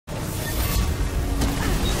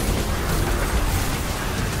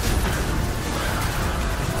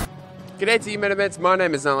G'day to you Metameds, my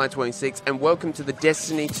name is 26 and welcome to the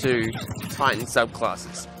Destiny 2 Titan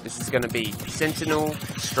Subclasses. This is going to be Sentinel,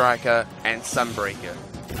 Striker and Sunbreaker.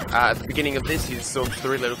 At the beginning of this you saw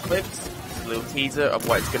 3 little clips, a little teaser of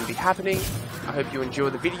what is going to be happening. I hope you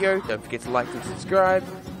enjoy the video, don't forget to like and subscribe,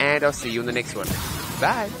 and I'll see you in the next one.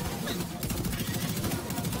 Bye!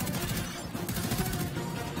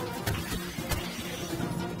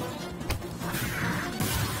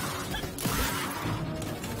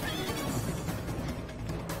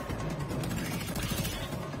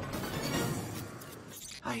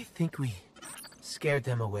 I think we scared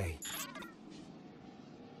them away.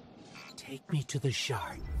 Take me to the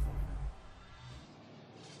shard.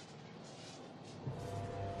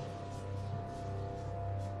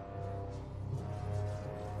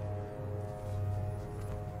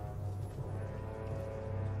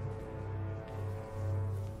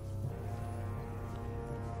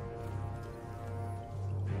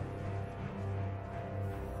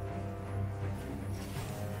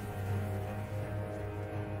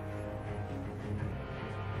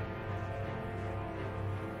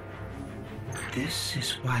 This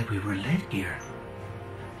is why we were led here.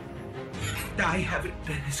 I haven't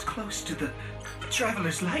been as close to the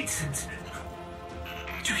Traveler's Light since...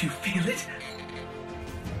 Do you feel it?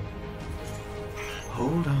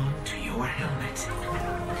 Hold on to your helmet.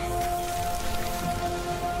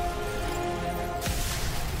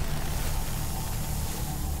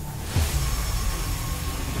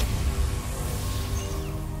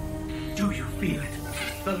 Do you feel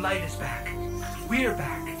it? The light is back. We're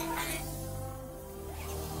back.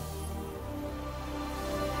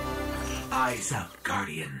 Eyes up,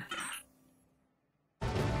 Guardian.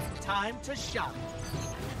 Time to shine.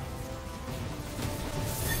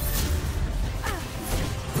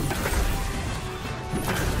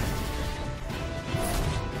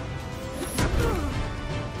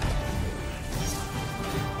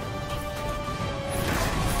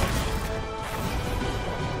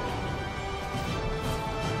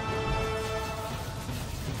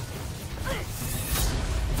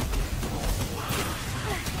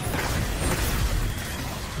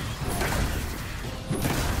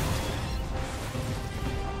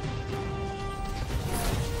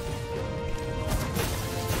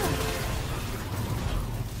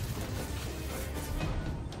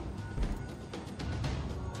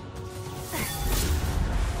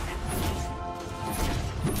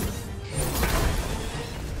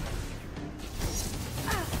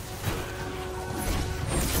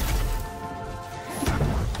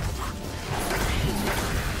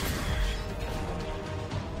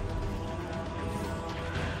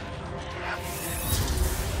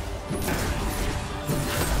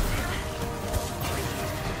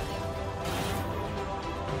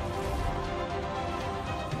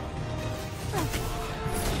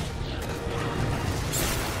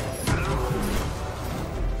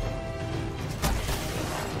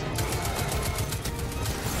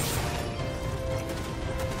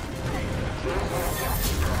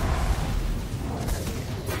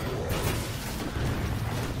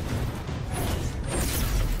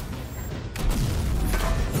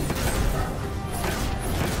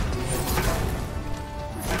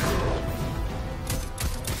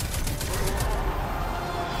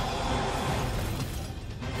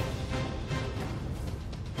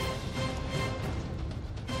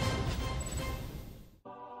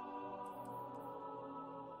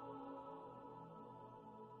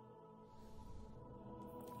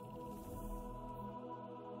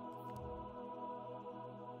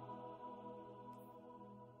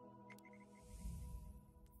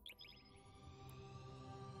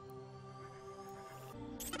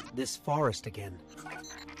 This forest again.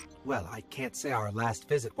 Well, I can't say our last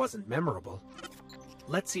visit wasn't memorable.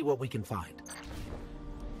 Let's see what we can find.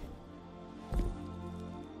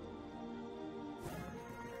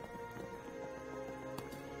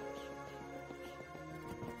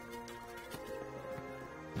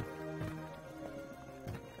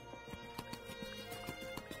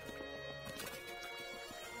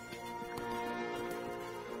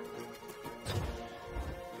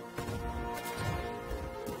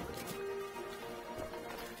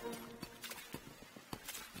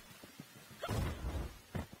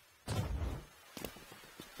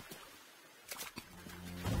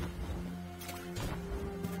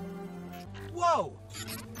 Whoa!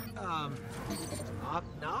 Knock,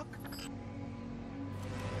 knock?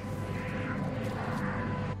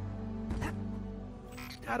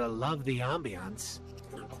 Gotta love the ambiance.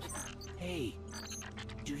 Hey,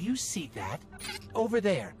 do you see that? Over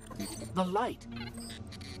there, the light.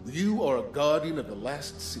 You are a guardian of the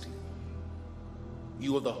last city.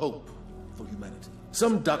 You are the hope for humanity.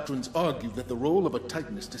 Some doctrines argue that the role of a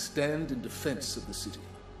Titan is to stand in defense of the city.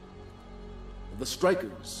 The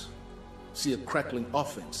Strikers see a crackling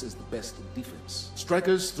offense as the best defense.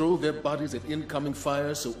 Strikers throw their bodies at incoming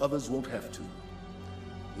fire so others won't have to.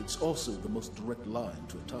 It's also the most direct line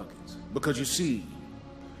to a target. Because you see,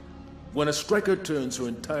 when a Striker turns her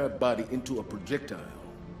entire body into a projectile,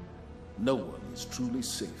 no one is truly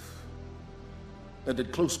safe. And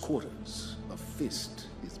at close quarters, a fist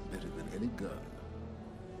is better than any gun.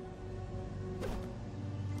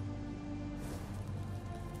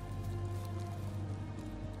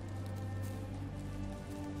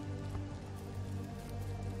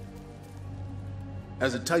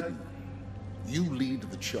 As a Titan, you lead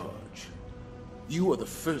the charge. You are the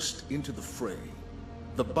first into the fray.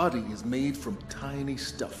 The body is made from tiny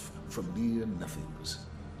stuff, from near nothings.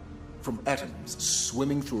 From atoms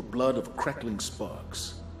swimming through a blood of crackling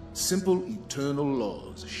sparks. Simple, eternal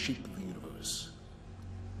laws shape the universe.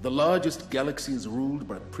 The largest galaxy is ruled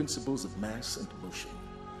by principles of mass and motion.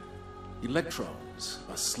 Electrons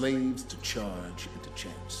are slaves to charge and to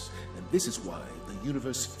chance. And this is why the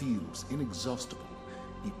universe feels inexhaustible,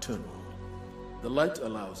 eternal. The light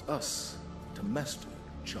allows us to master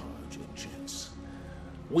charge and chance.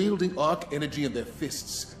 Wielding arc energy in their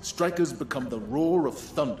fists, Strikers become the roar of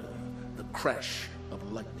thunder, the crash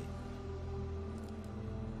of lightning.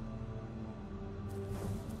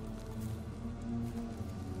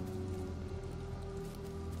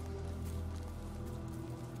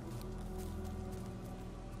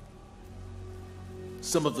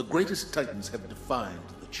 Some of the greatest Titans have defined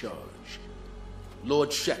the charge. Lord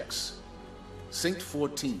Shaxx, Saint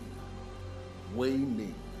 14, Wei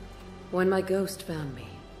Ning. When my ghost found me,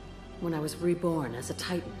 when I was reborn as a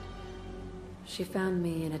Titan, she found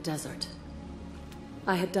me in a desert.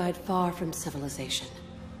 I had died far from civilization,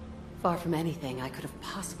 far from anything I could have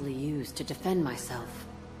possibly used to defend myself.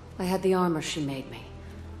 I had the armor she made me,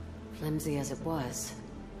 flimsy as it was,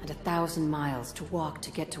 and 1,000 miles to walk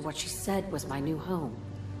to get to what she said was my new home.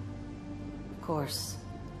 Of course,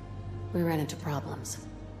 we ran into problems.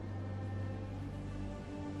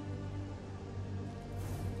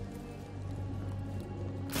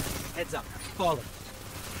 Heads up, follow.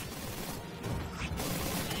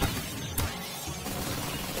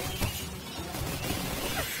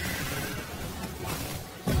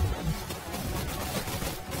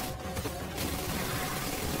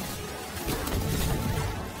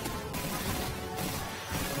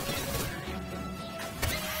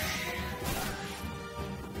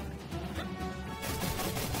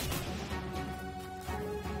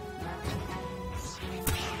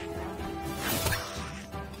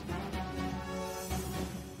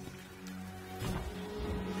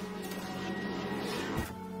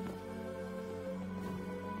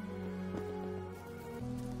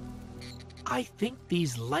 I think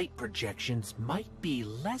these light projections might be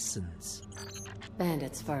lessons.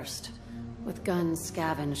 Bandits first, with guns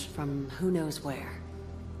scavenged from who knows where.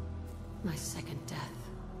 My second death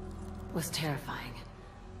was terrifying.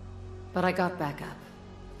 But I got back up,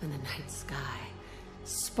 and the night sky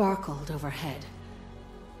sparkled overhead,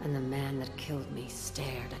 and the man that killed me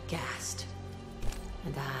stared aghast.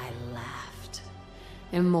 And I laughed.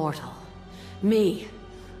 Immortal. Me!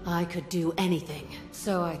 I could do anything,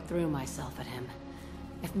 so I threw myself at him.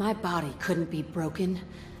 If my body couldn't be broken,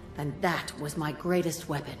 then that was my greatest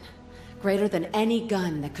weapon. Greater than any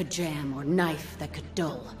gun that could jam or knife that could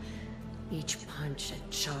dull. Each punch and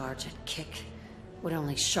charge and kick would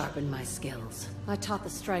only sharpen my skills. I taught the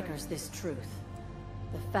Strikers this truth.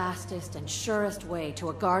 The fastest and surest way to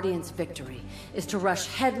a Guardian's victory is to rush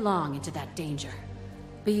headlong into that danger.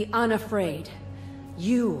 Be unafraid.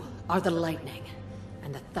 You are the lightning,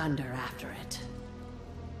 and the thunder after it.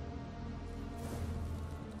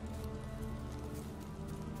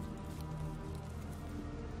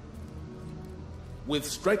 With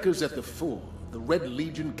Strikers at the fore, the Red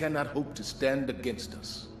Legion cannot hope to stand against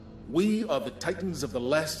us. We are the Titans of the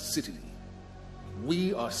last city.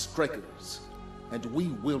 We are Strikers, and we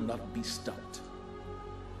will not be stopped.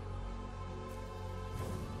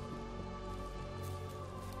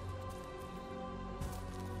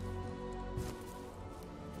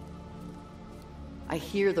 I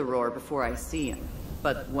hear the roar before I see him,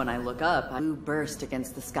 but when I look up, I burst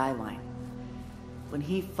against the skyline. When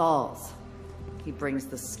he falls, he brings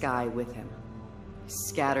the sky with him. He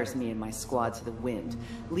scatters me and my squad to the wind,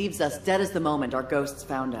 leaves us dead as the moment our ghosts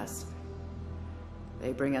found us.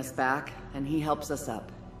 They bring us back, and he helps us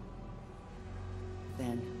up.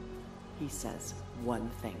 Then, he says one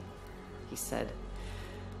thing. He said,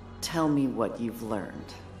 "Tell me what you've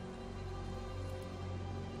learned."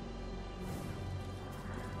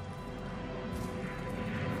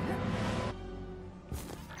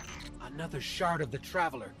 Another shard of the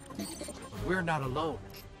Traveler. But we're not alone.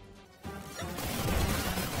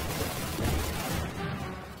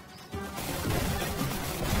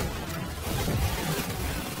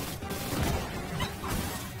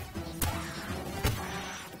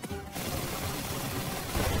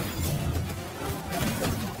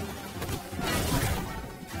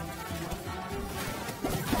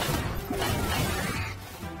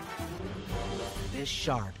 This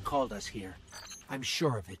shard called us here. I'm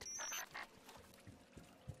sure of it.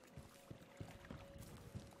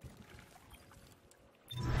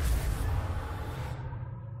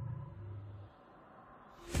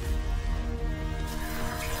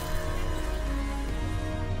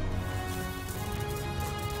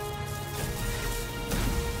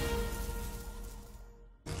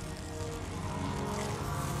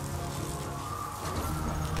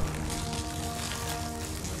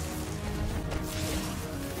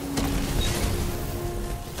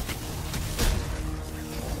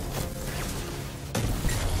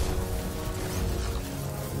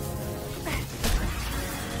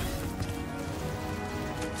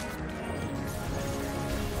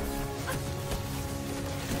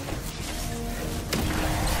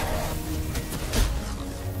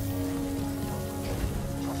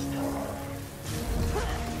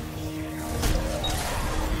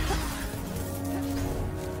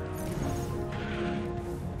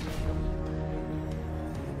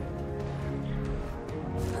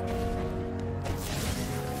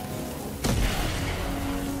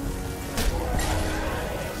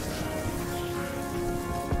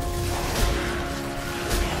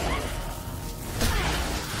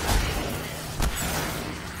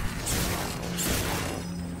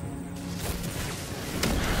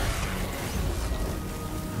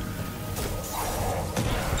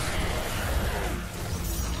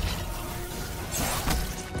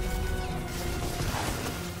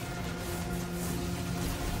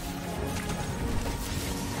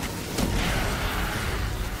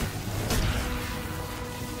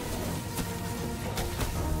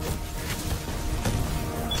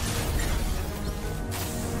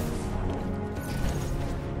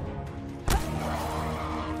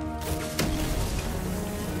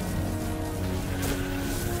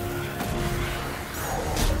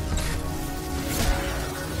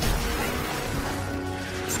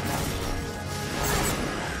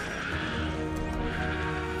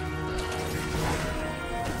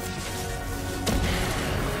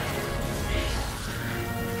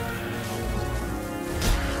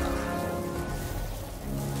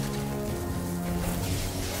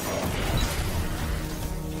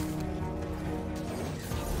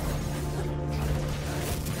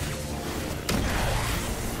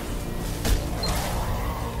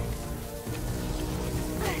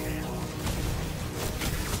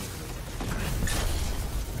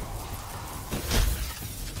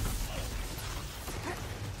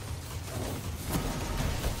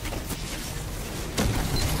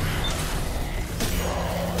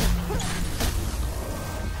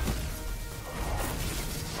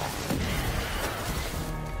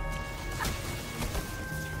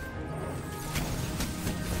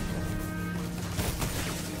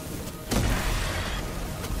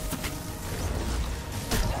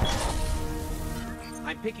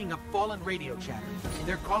 Picking up fallen radio chatter.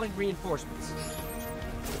 They're calling reinforcements.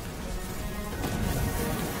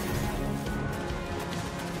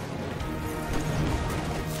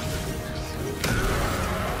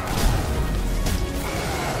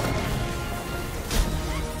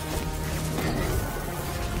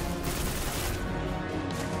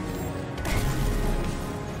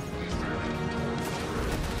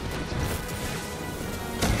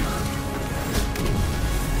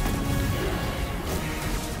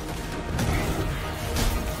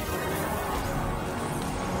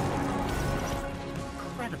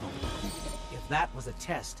 That was a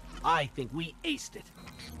test. I think we aced it.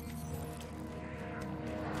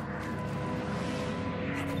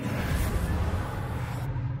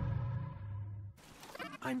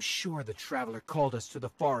 I'm sure the Traveler called us to the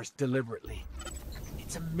forest deliberately.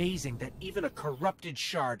 It's amazing that even a corrupted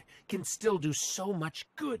shard can still do so much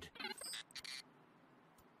good.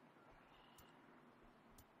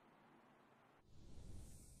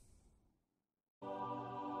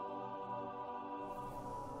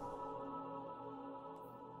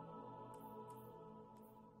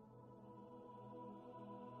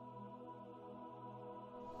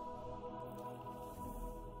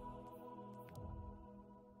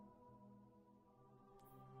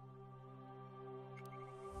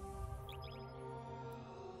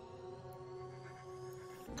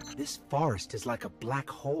 This forest is like a black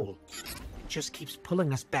hole. It just keeps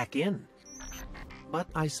pulling us back in. But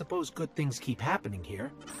I suppose good things keep happening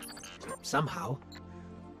here. Somehow.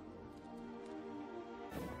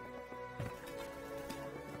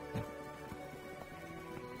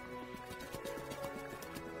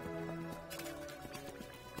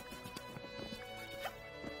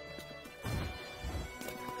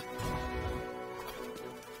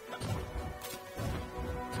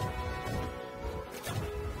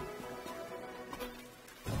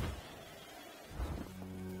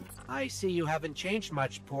 I see you haven't changed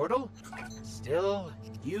much, Portal. Still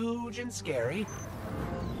huge and scary.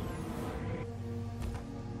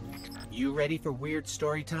 You ready for weird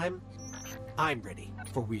story time? I'm ready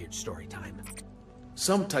for weird story time.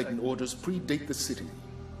 Some Titan orders predate the city,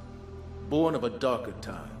 born of a darker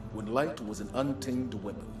time when light was an untamed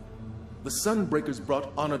weapon. The Sunbreakers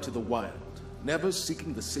brought honor to the wild, never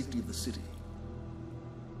seeking the safety of the city.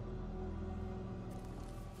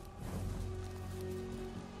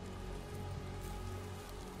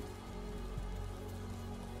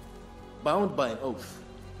 Bound by an oath,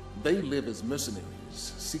 they live as mercenaries,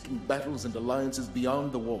 seeking battles and alliances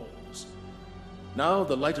beyond the walls. Now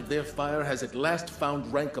the light of their fire has at last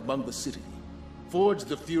found rank among the city. Forge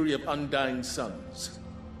the fury of undying suns.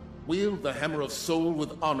 Wield the hammer of soul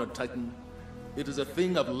with honor, Titan. It is a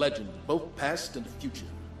thing of legend, both past and future.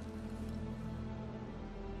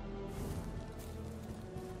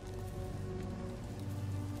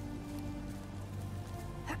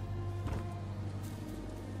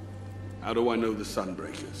 How do I know the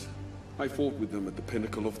Sunbreakers? I fought with them at the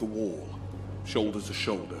pinnacle of the wall, shoulder to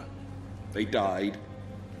shoulder. They died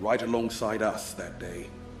right alongside us that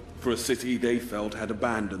day, for a city they felt had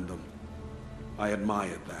abandoned them. I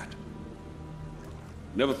admired that.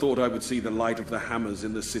 Never thought I would see the light of the hammers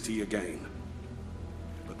in the city again.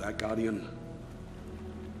 But that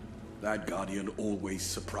Guardian always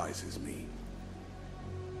surprises me.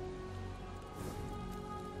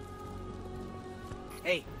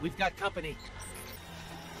 Hey, we've got company.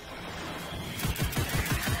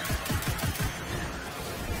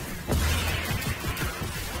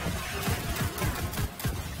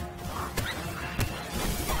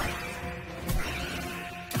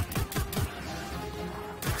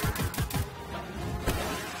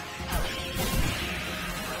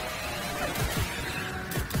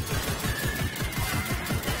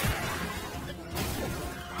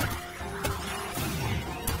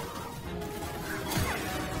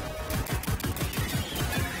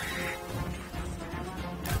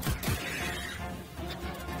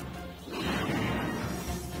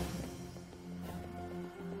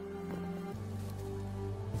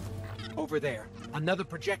 Over there, another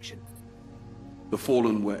projection. The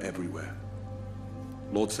Fallen were everywhere.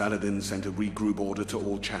 Lord Saladin sent a regroup order to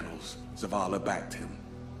all channels. Zavala backed him.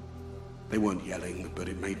 They weren't yelling, but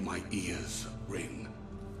it made my ears ring.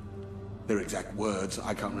 Their exact words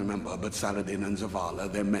I can't remember, but Saladin and Zavala,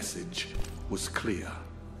 their message was clear.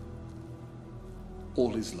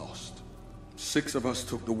 All is lost. 6 of us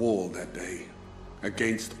took the wall that day,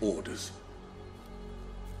 against orders.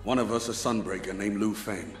 One of us a Sunbreaker named Lu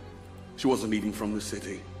Feng. She wasn't even from the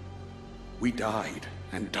city. We died,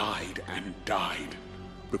 and died, and died.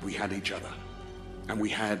 But we had each other. And we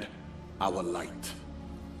had our light.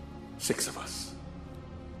 6 of us.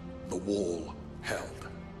 The wall held.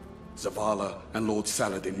 Zavala and Lord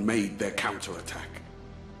Saladin made their counterattack.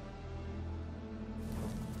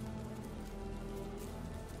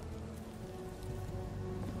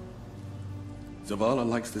 Zavala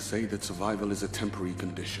likes to say that survival is a temporary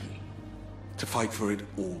condition. To fight for it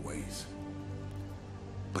always.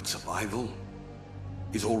 But survival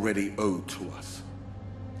is already owed to us.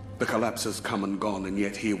 The collapse has come and gone, and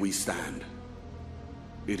yet here we stand.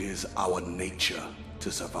 It is our nature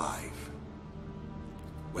to survive.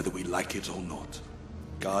 Whether we like it or not.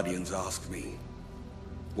 Guardians ask me,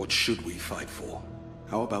 what should we fight for?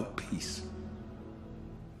 How about peace?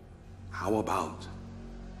 How about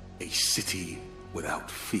a city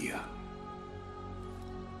without fear?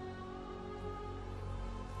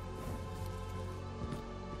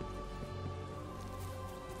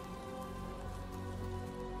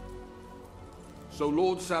 So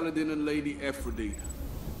Lord Saladin and Lady Aphrodite.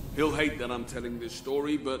 He'll hate that I'm telling this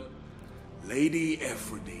story, but Lady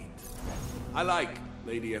Aphrodite. I like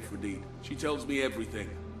Lady Aphrodite. She tells me everything.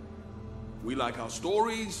 We like our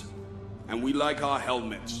stories, and we like our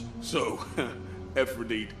helmets. So,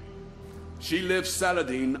 Aphrodite. She lifts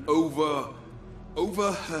Saladin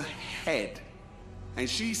over her head. And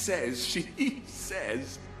she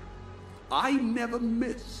says, I never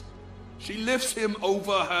miss. She lifts him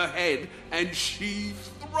over her head, and she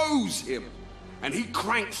throws him. And he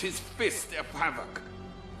cranks his fist of havoc.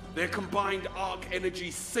 Their combined arc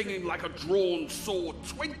energy singing like a drawn sword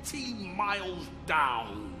 20 miles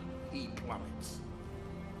down. He plummets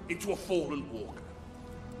into a fallen walker.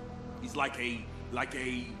 He's like a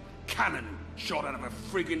cannon shot out of a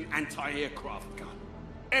friggin' anti-aircraft gun.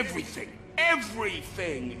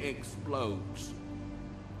 Everything explodes.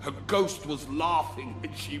 Her ghost was laughing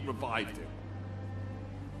when she revived him.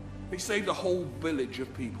 They saved a whole village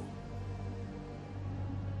of people.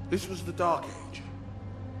 This was the Dark Age.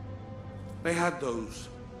 They had those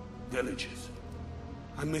villages.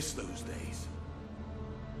 I miss those days.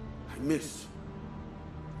 I miss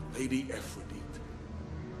Lady Aphrodite.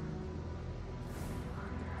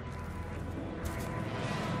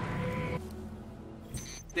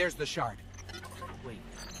 There's the shard. Wait,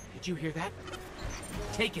 did you hear that?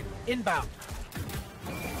 Taken, inbound.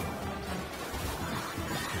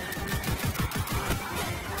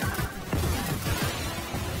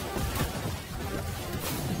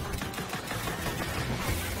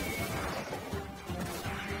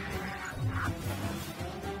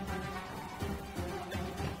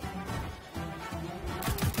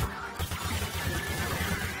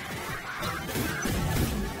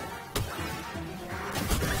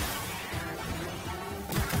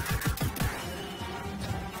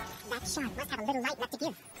 Shard must have a little light left to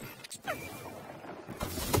give.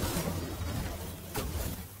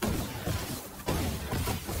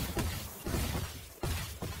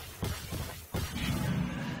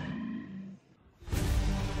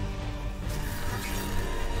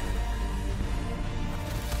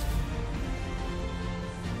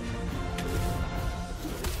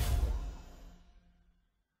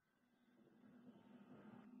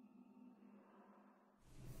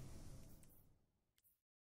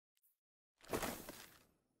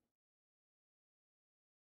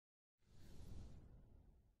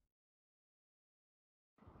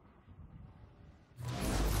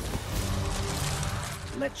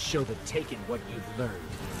 Let's show the Taken what you've learned.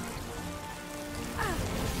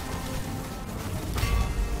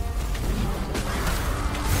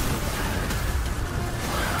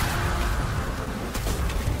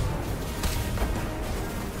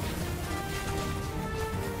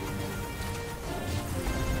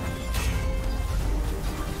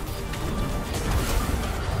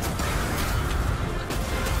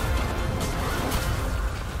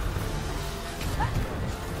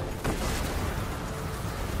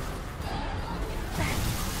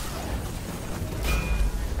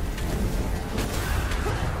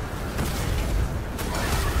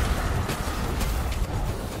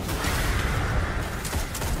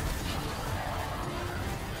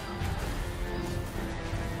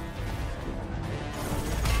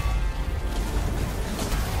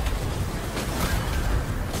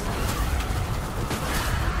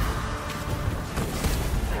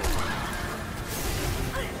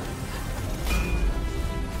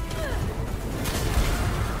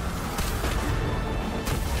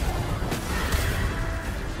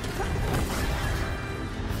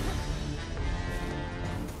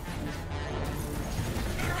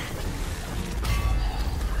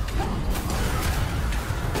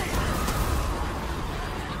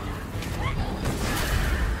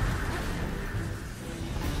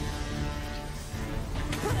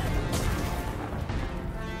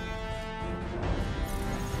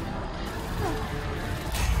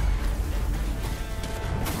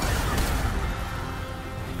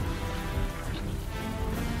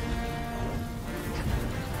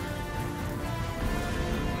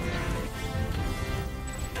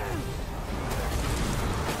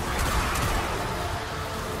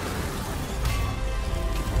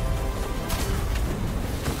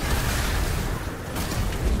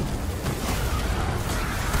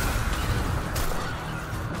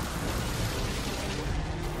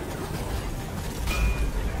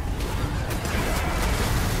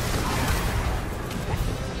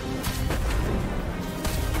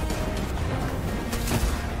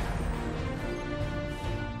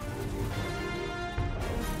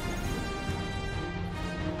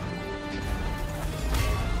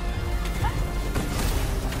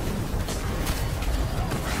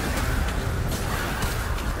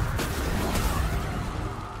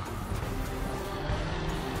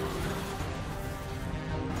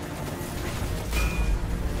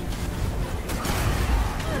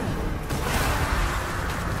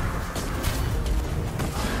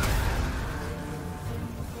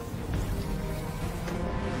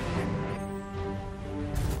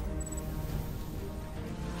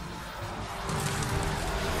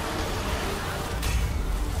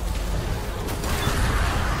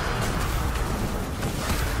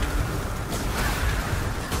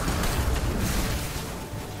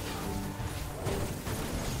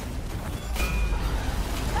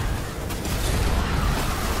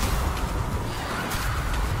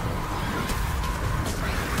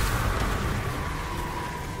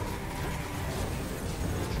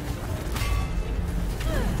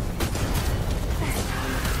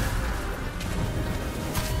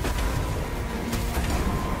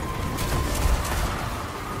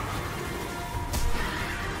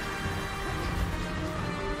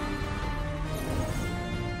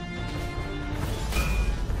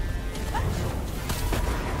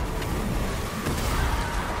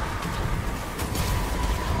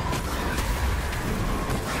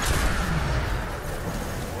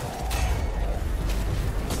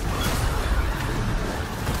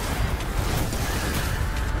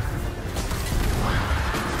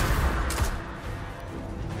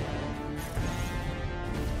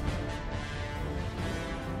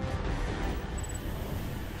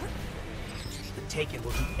 take it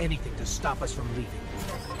will do anything to stop us from leaving.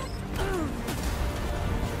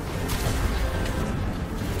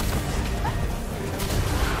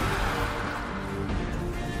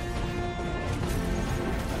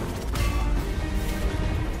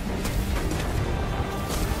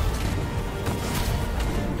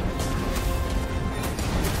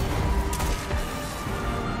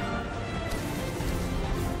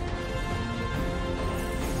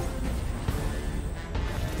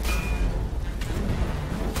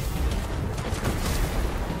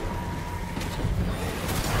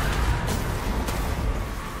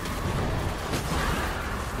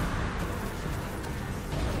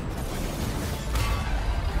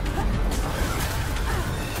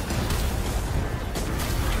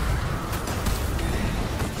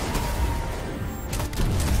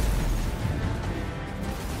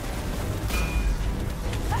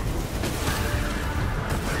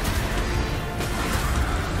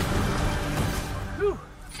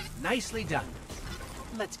 Nicely done.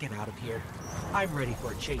 Let's get out of here. I'm ready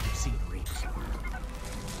for a change of scenery.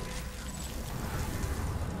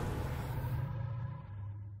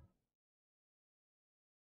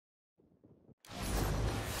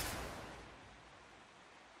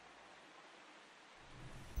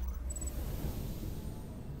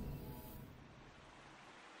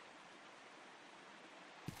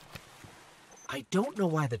 I don't know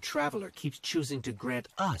why the Traveler keeps choosing to grant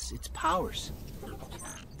us its powers.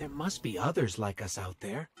 There must be others like us out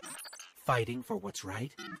there, fighting for what's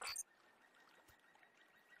right.